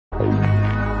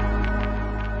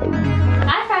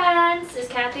Hi friends, it's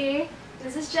Kathy.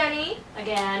 This is Jenny.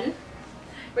 Again.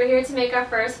 We're here to make our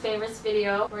first favorites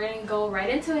video. We're gonna go right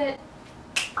into it.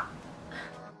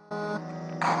 The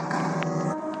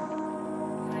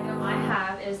item I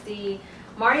have is the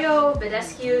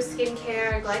Badescu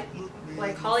Skincare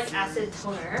Glycolic Acid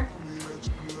Toner.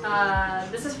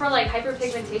 This is for like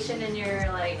hyperpigmentation in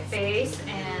your like face,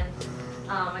 and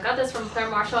I got this from Claire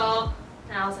Marshall.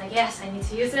 And I was like, yes, I need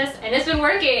to use this, and it's been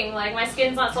working. Like, my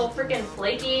skin's not so freaking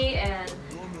flaky, and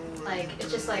like it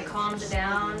just like calms it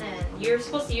down. And you're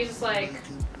supposed to use this like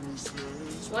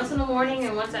once in the morning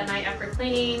and once at night after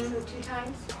cleaning. 2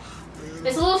 times.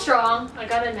 It's a little strong, I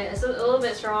gotta admit, it's a little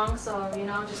bit strong, so you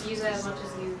know, just use it as much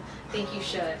as you think you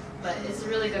should. But it's a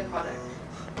really good product.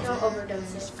 Don't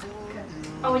overdose it. Okay.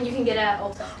 Oh, and you can get it at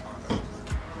Ulta.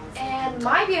 And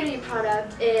my beauty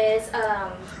product is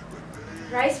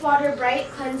Rice Water Bright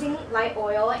Cleansing Light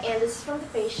Oil, and this is from the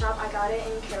Face Shop. I got it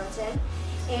in keratin,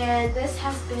 and this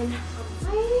has been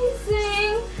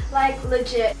amazing, like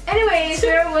legit. Anyways,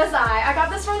 where was I? I got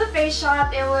this from the Face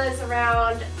Shop. It was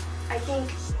around, I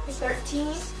think,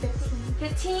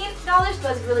 $15,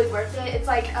 but it's really worth it. It's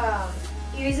like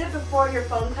you use it before your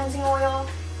foam cleansing oil,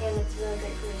 and it's really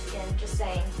great for your skin, just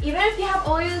saying. Even if you have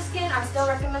oily skin, I still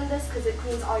recommend this because it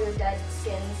cleans all your dead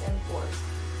skins and pores.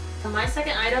 So my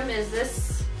second item is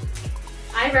this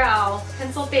eyebrow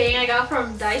pencil thing I got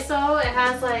from Daiso. It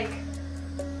has like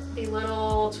the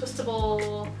little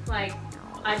twistable like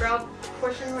eyebrow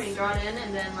portion where you draw it in,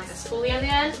 and then like a spoolie at the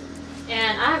end.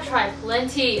 And I have tried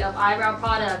plenty of eyebrow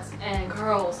products, and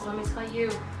girls, let me tell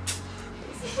you,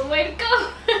 this is the way to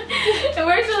go. It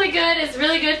works really good. It's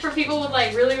really good for people with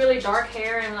like really dark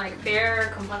hair and like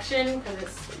fair complexion,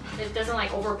 because it doesn't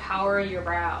like overpower your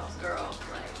brows, girl.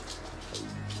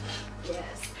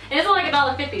 Yes. And it's only like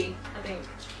 $1.50, I think.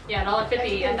 Yeah,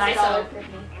 $1.50 at Daiso.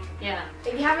 Yeah.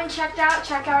 If you haven't checked out,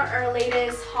 check out our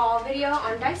latest haul video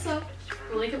on Daiso.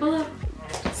 We'll link it below.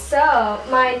 So,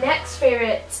 my next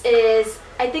favorite is,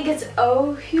 I think it's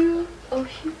OHUI.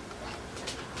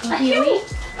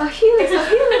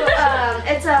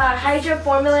 It's a Hydra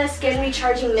Formula Skin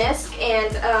Recharging Mist,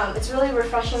 and it's really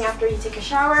refreshing after you take a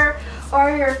shower, or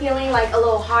you're feeling like a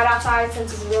little hot outside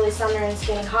since it's really summer and it's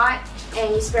getting hot.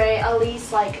 And you spray at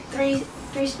least like three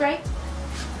spray,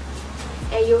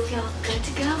 and you'll feel good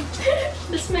to go.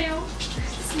 The smell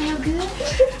good.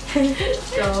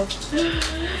 Go.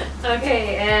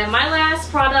 Okay, and my last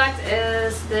product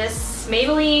is this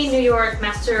Maybelline New York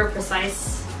Master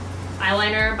Precise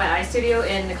Eyeliner by Eye Studio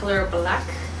in the color black.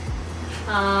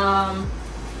 Yeah,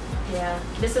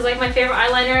 this is like my favorite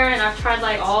eyeliner, and I've tried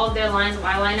like all of their lines of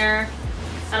eyeliner.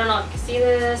 I don't know if you can see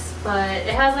this, but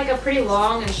it has like a pretty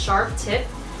long and sharp tip,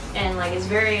 and like it's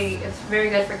very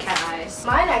good for cat eyes.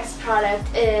 My next product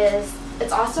is,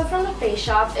 it's also from the Face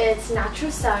Shop. It's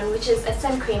Natural Sun, which is a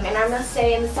sun cream, and I must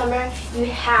say in the summer you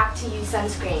have to use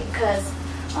sunscreen because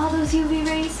all those UV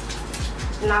rays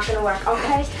are not gonna work.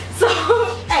 Okay, so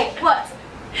hey, what?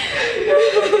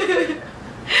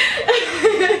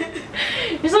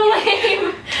 You're so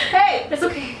lame. Hey, it's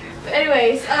okay.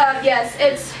 Anyways, yes,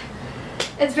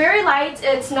 it's very light.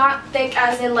 It's not thick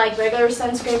as in like regular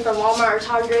sunscreen from Walmart or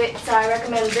Target, so I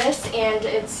recommend this, and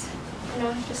it's, you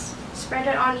know, just spread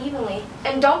it on evenly.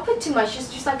 And don't put too much,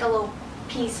 just like a little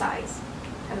pea size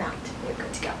amount. You're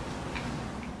good to go.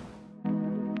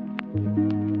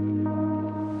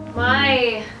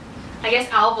 My, I guess,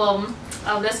 album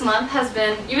of this month has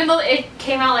been, even though it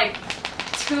came out like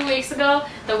 2 weeks ago,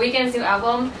 The Weeknd's new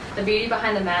album, The Beauty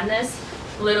Behind the Madness,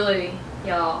 literally,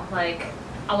 y'all, like,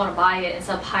 I want to buy it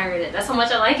instead of pirate it. That's how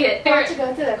much I like it. You want to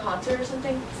go to the concert or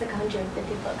something? It's like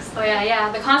 $150. Oh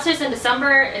yeah. The concert's in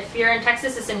December. If you're in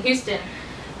Texas, it's in Houston.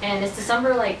 And it's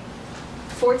December like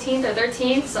 14th or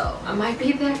 13th, so I might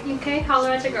be there. Okay,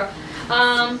 holler at your girl.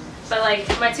 But like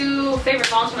my 2 favorite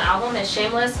songs from the album is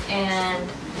Shameless and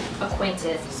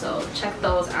Acquainted. So check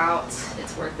those out.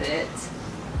 It's worth it.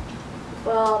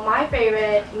 Well, my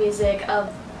favorite music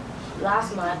of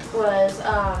last month was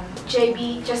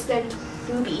JB, Justin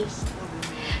Bieber's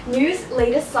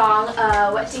latest song,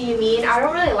 What Do You Mean? I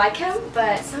don't really like him,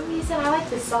 but for some reason I like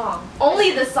this song.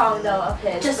 Only the song though of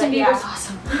his. Justin Bieber's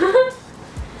awesome.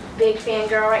 Big fan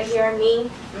girl right here, me.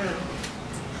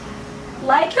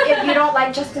 Like if you don't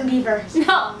like Justin Bieber.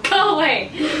 No, go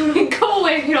away. Go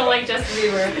away if you don't like Justin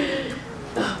Bieber.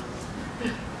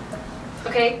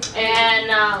 Okay,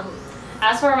 and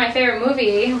as for my favorite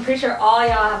movie, I'm pretty sure all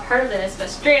y'all have heard of this, but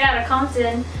Straight Outta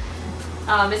Compton.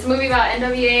 It's a movie about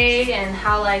NWA and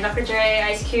how like Dr. Dre,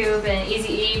 Ice Cube, and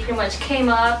Eazy-E pretty much came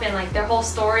up, and like their whole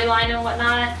storyline and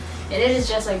whatnot. and it is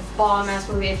just a bomb-ass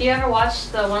movie. If you ever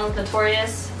watched the one with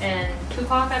Notorious and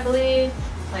Tupac, I believe,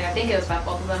 like I think it was about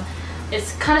both of them,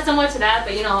 it's kind of similar to that,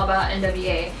 but you know, about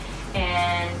NWA,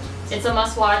 and it's a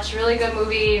must-watch. Really good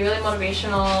movie, really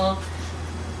motivational,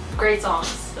 great songs,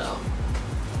 so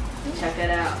check it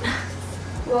out.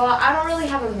 Well, I don't really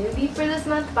have a movie for this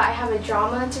month, but I have a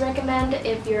drama to recommend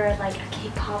if you're like a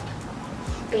K-pop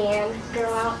fan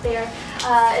girl out there.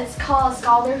 It's called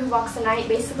Scholar Who Walks the Night.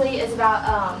 Basically, it's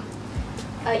about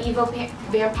an evil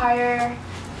vampire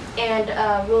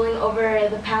and ruling over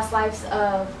the past lives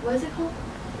of, what is it called?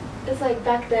 It's like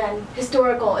back then,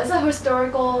 historical. It's a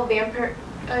historical vampire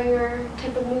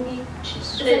type of movie.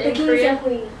 It's like the Kings and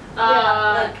Queen.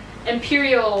 Like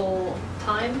Imperial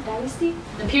time? Dynasty?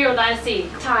 Imperial Dynasty.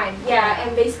 Time, yeah.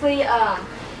 And basically,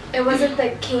 it wasn't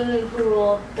the king who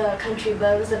ruled the country,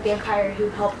 but it was the vampire who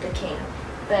helped the king.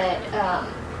 But,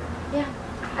 yeah.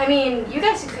 I mean, you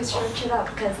guys could search it up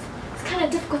because it's kind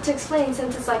of difficult to explain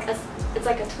since it's like a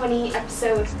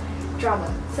 20-episode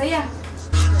drama. So, yeah.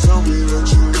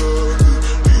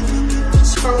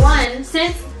 For one,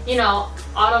 since, you know,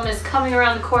 autumn is coming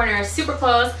around the corner, super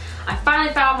close, I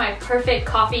finally found my perfect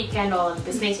coffee candle, and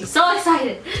this makes me so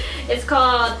excited. It's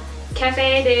called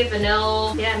Cafe de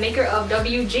Vanille, yeah, maker of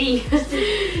WG.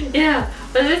 Yeah,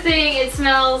 but this thing, it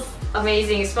smells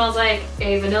amazing. It smells like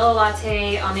a vanilla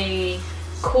latte on a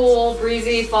cool,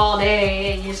 breezy fall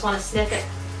day, and you just want to sniff it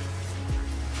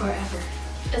forever.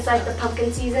 It's like the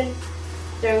pumpkin season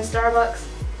during Starbucks.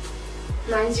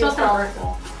 Mine's your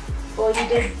powerful. Well, you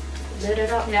did lit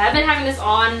it up. Yeah, I've been having this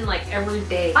on like every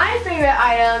day. My favorite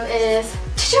item is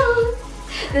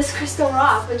this crystal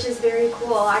rock, which is very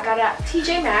cool. I got it at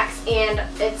TJ Maxx, and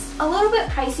it's a little bit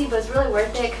pricey, but it's really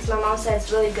worth it because my mom said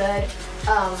it's really good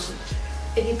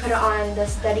if you put it on the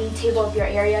study table of your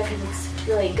area because it's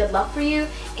really good luck for you.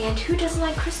 And who doesn't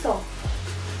like crystal?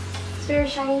 It's very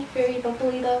shiny, very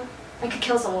bubbly though. I could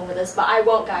kill someone with this, but I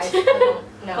won't, guys. I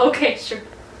don't know. Okay, sure.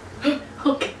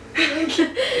 Okay.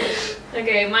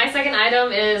 Okay, my second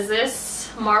item is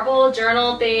this marble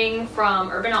journal thing from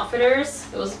Urban Outfitters.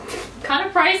 It was kind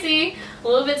of pricey, a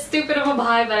little bit stupid of a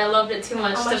buy, but I loved it too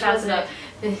much to pass it up.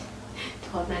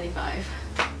 $12.95.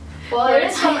 Well, it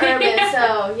is from Urban,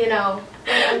 so you know,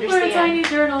 I understand. For a tiny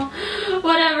journal,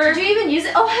 whatever. Did you even use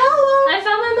it? Oh, hello! I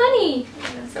found my money.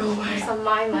 There's some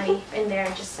my money in there.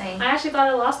 Just saying. I actually thought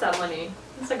I lost that money.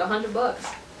 It's like $100.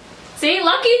 See,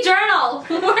 lucky journal,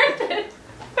 worth it.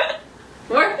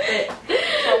 Worth it.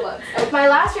 My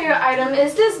last favorite item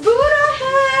is this Buddha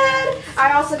head.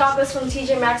 I also got this from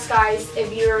TJ Maxx, guys.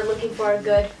 If you're looking for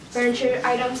good furniture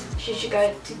items, you should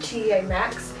go to TJ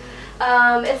Maxx.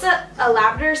 It's a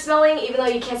lavender smelling, even though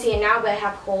you can't see it now, but it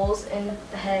have holes in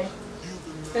the head.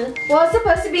 Really? Well, it's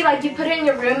supposed to be like you put it in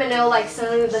your room and it'll like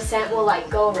suddenly the scent will like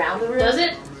go around the room. Does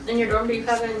it? In your dorm? Do you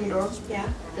have it in your dorm? Yeah.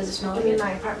 Does it smell like I mean, it?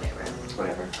 my apartment room.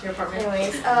 Whatever, your apartment.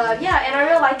 Anyways, yeah, and I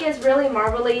really like it. It's really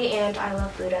marbly, and I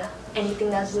love Buddha. Anything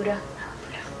that's Buddha, I love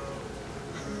Buddha.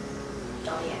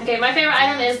 Oh yeah. Okay, my favorite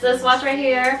item is this watch right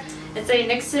here. It's a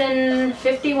Nixon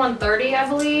 5130, I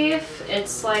believe.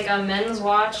 It's like a men's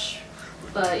watch,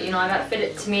 but you know, I gotta fit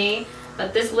it to me.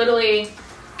 But this literally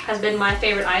has been my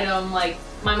favorite item, like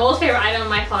my most favorite item in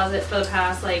my closet for the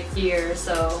past like year.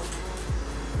 So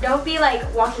don't be like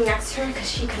walking next to her because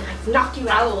she can like knock you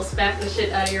I out. will smack the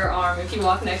shit out of your arm if you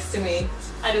walk next to me.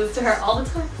 I do this to her all the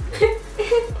time.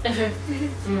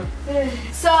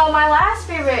 So my last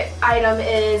favorite item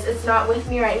is, it's not with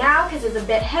me right now because it's a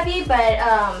bit heavy, but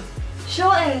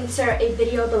she'll insert a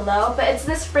video below. But it's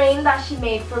this frame that she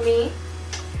made for me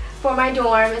for my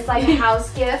dorm. It's like a house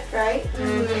gift, right?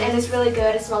 And it's really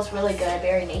good. It smells really good,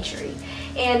 very naturey.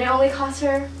 And it only cost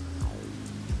her,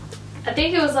 I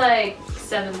think it was like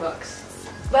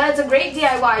 $7. but it's a great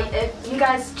DIY. You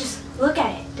guys just look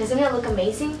at it. Doesn't it look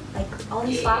amazing? Like all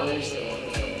these flowers.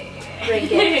 Great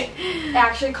gift. It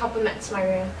actually complements my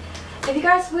room. If you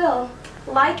guys will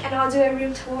like, and I'll do a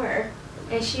room tour,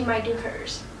 and she might do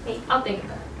hers. Maybe. I'll think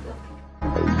about it.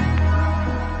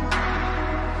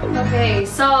 Okay,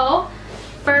 so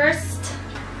first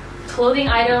clothing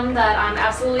item that I'm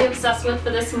absolutely obsessed with for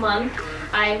this month.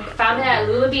 I found it at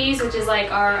Lula, which is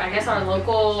like our, I guess, our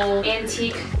local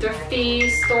antique thrifty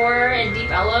store in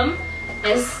Deep Ellum.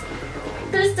 Is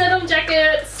this denim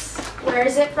jackets. Where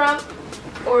is it from?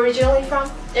 Originally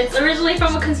from? It's originally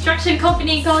from a construction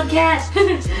company called Cat.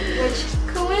 Which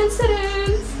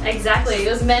coincidence. Exactly,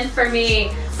 it was meant for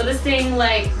me. So this thing,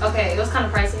 like, okay, it was kind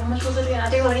of pricey. How much was it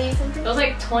again? It was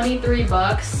like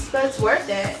 $23. But it's worth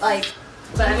it. Like,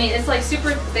 but I mean, it's like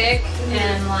super thick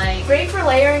and like great for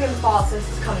layering in fall since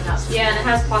it's coming up. Yeah, and it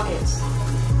has pockets.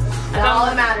 That's all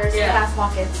that matters. Yeah. It has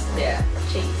pockets. Yeah.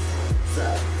 Jeez.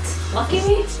 So, lucky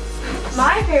me.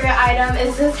 My favorite item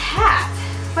is this hat.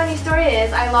 Funny story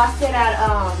is, I lost it at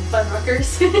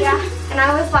Fuddruckers. yeah, and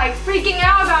I was like freaking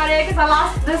out about it because I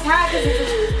lost this hat because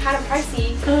it's kind of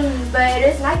pricey. But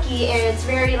it is Nike and it's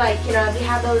very like, you know, if you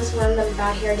have those one of them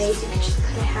bad hair days, you can just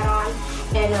put a hat on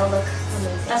and it'll look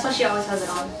amazing. That's why she always has it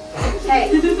on.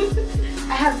 Hey,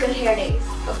 I have good hair days.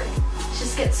 Okay.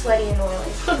 Just get sweaty and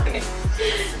oily. Okay.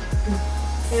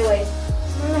 Anyways.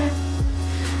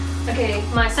 Okay,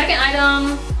 my second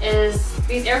item is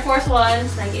these Air Force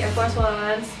Ones, Nike Air Force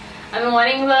Ones. I've been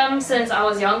wanting them since I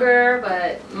was younger,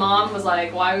 but mom was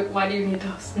like, why do you need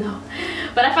those? No.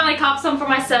 But I finally copped some for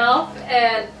myself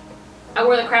and I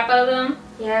wore the crap out of them.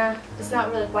 Yeah, it's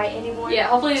not really white anymore. Yeah,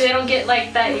 hopefully they don't get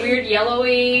like that weird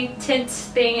yellowy tint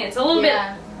thing. It's a little bit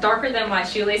darker than my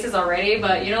shoelaces already,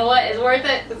 but you know what? It's worth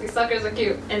it because these suckers are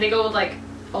cute. And they go with like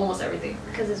almost everything.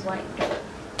 Because it's white.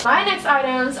 My next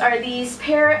items are these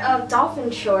pair of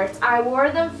dolphin shorts. I wore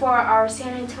them for our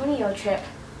San Antonio trip.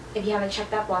 If you haven't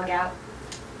checked that vlog out,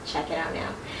 check it out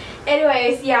now.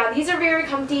 Anyways, yeah, these are very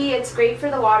comfy. It's great for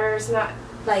the water. It's not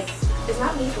like, it's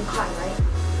not made from cotton, right?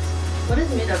 What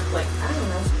is it made of? Like, I don't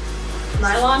know.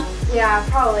 Nylon? Yeah,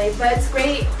 probably. But it's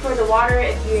great for the water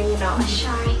if you're, you know,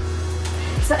 shy.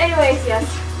 So anyways, yes.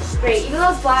 Great. Even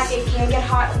though it's black, it can get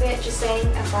hot a bit, just saying,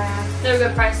 FYI. They're a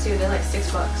good price too, they're like $6.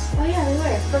 Oh yeah, they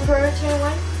were. For Forever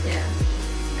 21? Yeah.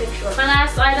 Good short. My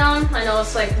last item, I know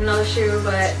it's like another shoe,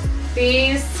 but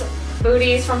these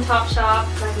booties from Topshop.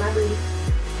 Like my booty.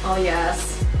 Oh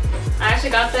yes. I actually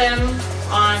got them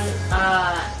on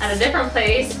at a different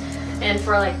place and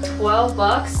for like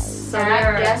 $12. So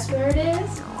Guess where it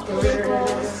is?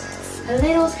 A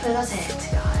little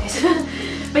closet, guys.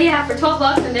 But yeah, for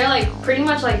 $12 and they're like pretty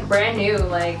much like brand new.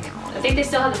 Like I think they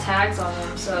still have the tags on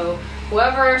them. So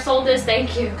whoever sold this,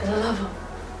 thank you, because I love them.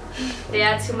 They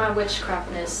add to my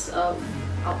witchcraftness of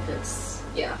outfits.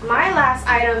 Yeah. My last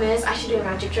item is, I should do a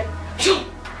magic trick.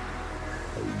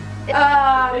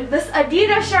 This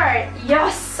Adidas shirt.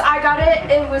 Yes, I got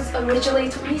it. It was originally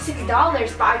 $26,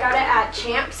 but I got it at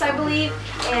Champs, I believe.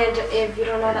 And if you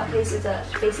don't know that place, it's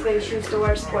basically a shoe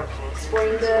store,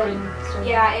 sporting good.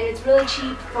 Yeah, and it's really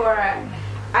cheap for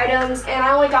items. And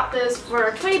I only got this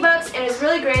for $20, and it's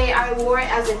really great. I wore it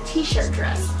as a t-shirt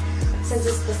dress since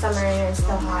it's the summer and it's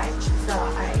still hot, so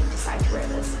I decided to wear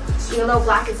this. Even though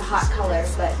black is a hot color,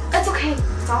 but that's okay.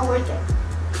 It's all worth it.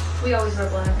 We always wear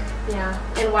black. Yeah,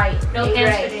 and white. No and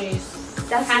pants gray. for days.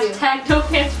 That's Hashtag you. no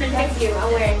pants for days. That's you.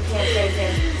 I'm wearing pants right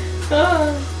here.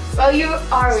 Well, you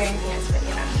are wearing pants, but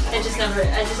you know. It just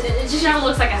never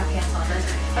looks like I have pants on.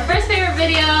 But our first favorite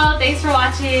video. Thanks for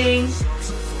watching.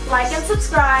 Like and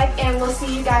subscribe, and we'll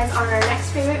see you guys on our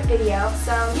next favorite video.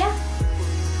 So yeah.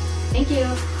 Thank you.